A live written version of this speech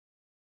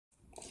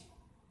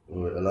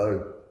Right,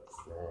 hello.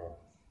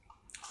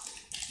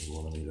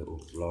 One of my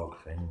little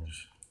vlog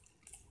things.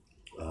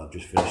 I've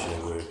just finished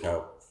a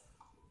workout.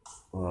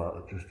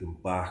 I've just come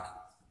back.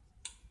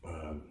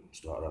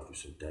 Started off with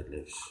some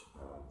deadlifts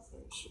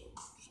and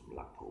some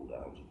lat pull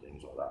downs and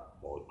things like that.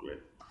 Wide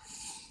grip,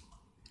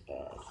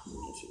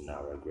 some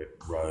narrow grip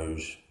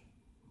rows,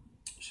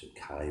 some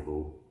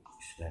cable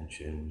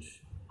extensions,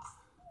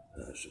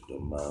 some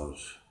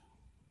dumbbells.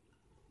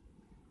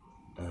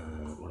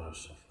 What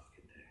else did I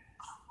fucking do?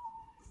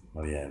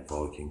 Oh yeah,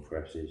 Viking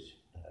presses.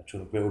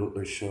 Trying to build up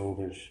those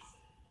shoulders.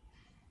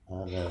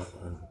 And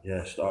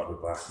yeah, start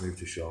with back, move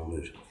to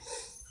shoulders.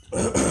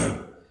 But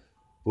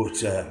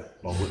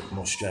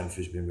my strength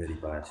has been really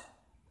bad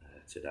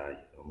today.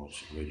 I'm on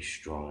some really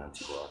strong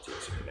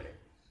antibiotics in a minute.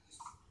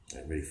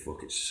 It really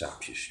fucking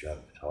saps your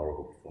strength. It's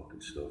horrible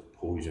fucking stuff,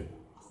 poison.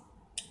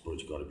 But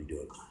it's got to be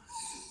done.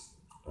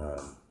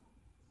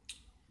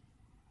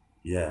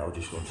 Yeah, I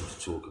just wanted to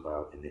talk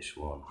about in this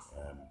one.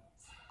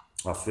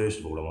 First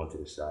of all, I wanted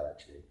to say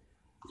actually,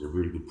 it's a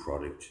really good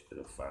product that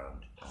I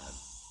found.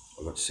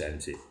 I got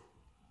sent it.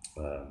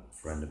 A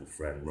friend of a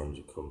friend runs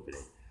a company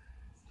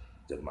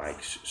that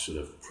makes sort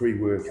of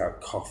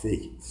pre-workout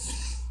coffee.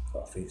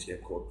 I think it's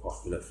getting quite a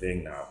popular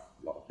thing now.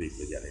 A lot of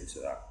people are getting into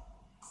that.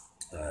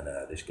 And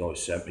this guy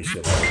sent me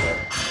some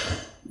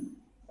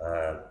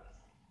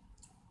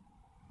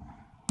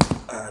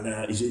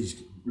he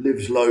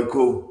lives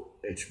local.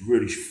 It's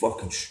really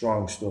fucking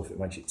strong stuff. It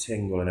makes you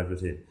tingle and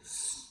everything.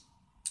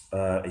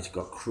 It's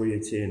got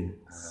creatine.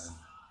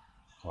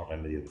 Can't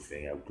remember the other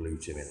thing,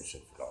 L-glutamine or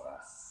something like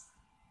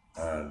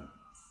that.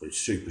 But it's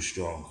super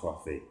strong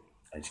coffee.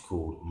 It's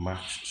called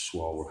Max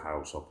Swole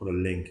House. I'll put a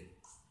link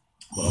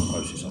when I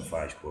post this on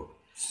Facebook.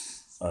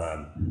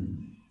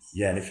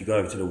 Yeah, and if you go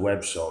over to the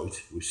website,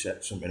 we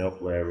set something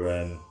up where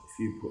if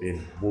you put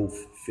in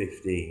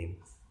Wolf15,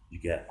 you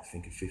get, I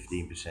think, a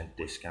 15%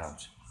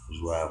 discount as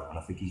well. And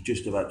I think he's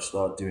just about to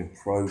start doing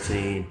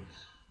protein,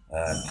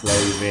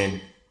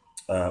 clothing.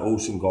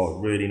 Awesome guy,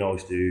 really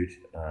nice dude.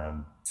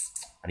 And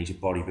he's a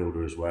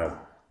bodybuilder as well,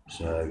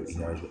 so he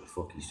knows what the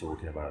fuck he's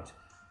talking about.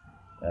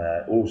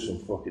 Awesome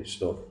fucking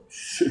stuff,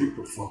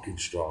 super fucking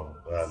strong.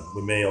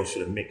 With me, I'll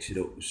sort of mix it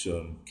up with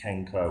some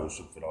Kenko or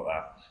something like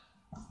that,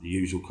 the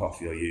usual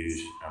coffee I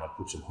use, and I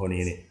put some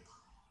honey in it,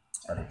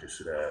 and it just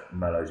sort of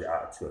mellows it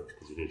out of touch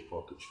because it is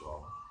fucking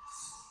strong.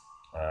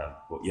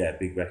 But yeah,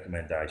 big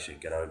recommendation,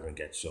 get over and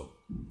get some.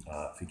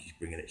 I think he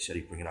said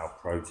he's bringing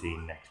out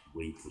protein next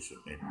week or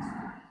something.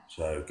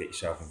 So get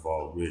yourself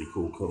involved, really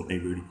cool company,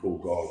 really cool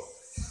guy.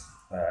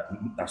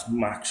 That's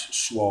Max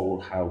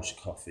Swole House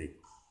Coffee.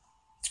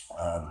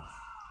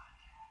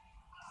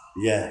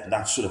 Yeah,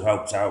 that sort of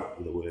helped out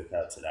with the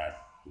workout today.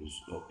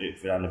 Because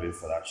if it hadn't been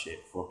for that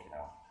shit, fucking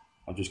hell.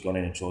 I've just gone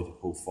in and tried to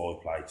pull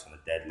 5 plates on a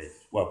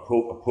deadlift. Well, I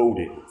pulled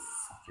it, but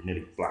fucking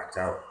nearly blacked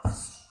out.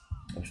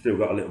 I've still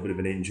got a little bit of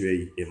an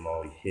injury in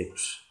my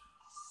hips.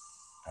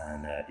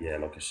 And yeah,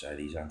 like I say,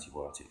 these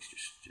antibiotics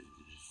just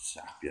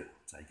sap you,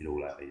 take it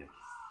all out of you.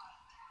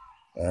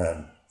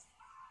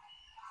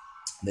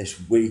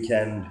 This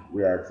weekend,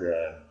 we had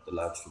the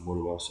lads from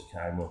Woodwassa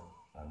came up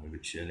and we were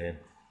chilling,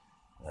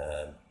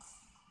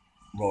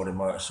 riding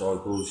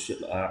motorcycles,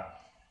 shit like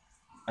that.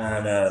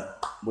 And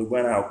we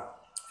went out,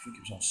 I think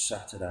it was on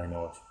Saturday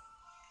night.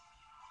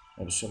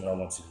 There was something I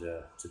wanted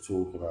to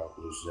talk about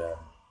was,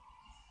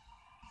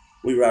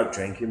 we were out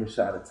drinking, we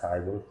sat at a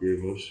table, a few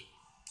of us,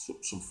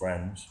 some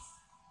friends,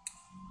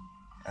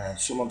 and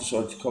someone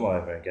decided to come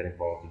over and get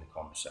involved in the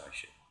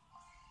conversation.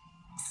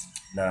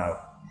 Now,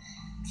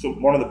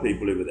 one of the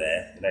people who were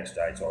there the next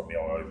day told me I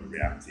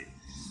overreacted.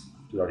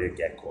 Because I did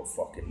get quite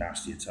fucking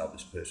nasty and tell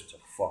this person to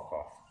fuck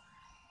off.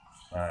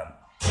 At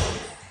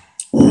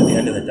the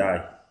end of the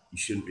day, you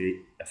shouldn't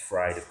be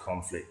afraid of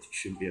conflict. You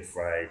shouldn't be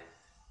afraid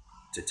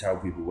to tell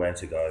people where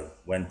to go,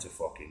 when to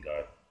fucking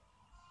go.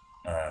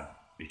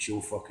 It's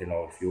your fucking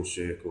life, your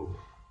circle.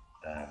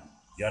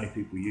 The only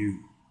people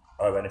you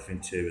owe anything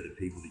to are the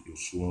people that you're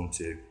sworn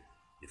to,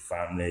 your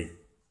family,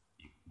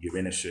 your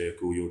inner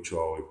circle, your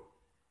tribe.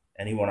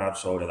 Anyone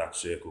outside of that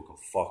circle can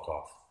fuck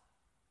off.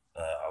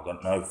 I've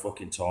got no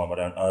fucking time. I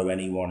don't owe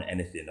anyone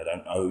anything. I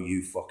don't owe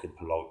you fucking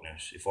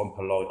politeness. If I'm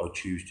polite, I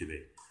choose to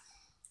be.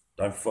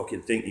 Don't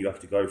fucking think you have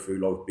to go through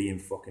life being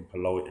fucking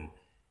polite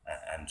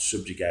and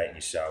subjugating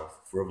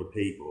yourself for other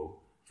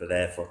people for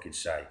their fucking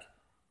sake.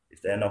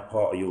 If they're not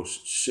part of your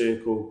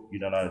circle, you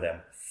don't know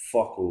them.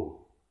 Fuck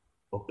all.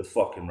 Up the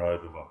fucking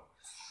road with them.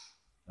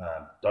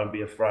 Don't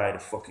be afraid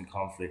of fucking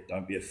conflict.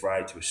 Don't be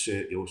afraid to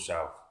assert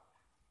yourself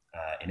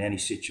in any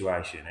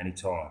situation, any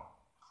time.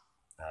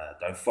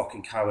 Don't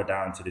fucking cower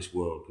down to this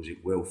world because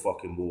it will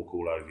fucking walk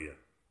all over you.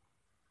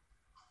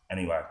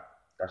 Anyway,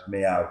 that's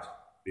me out.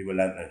 Be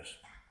relentless.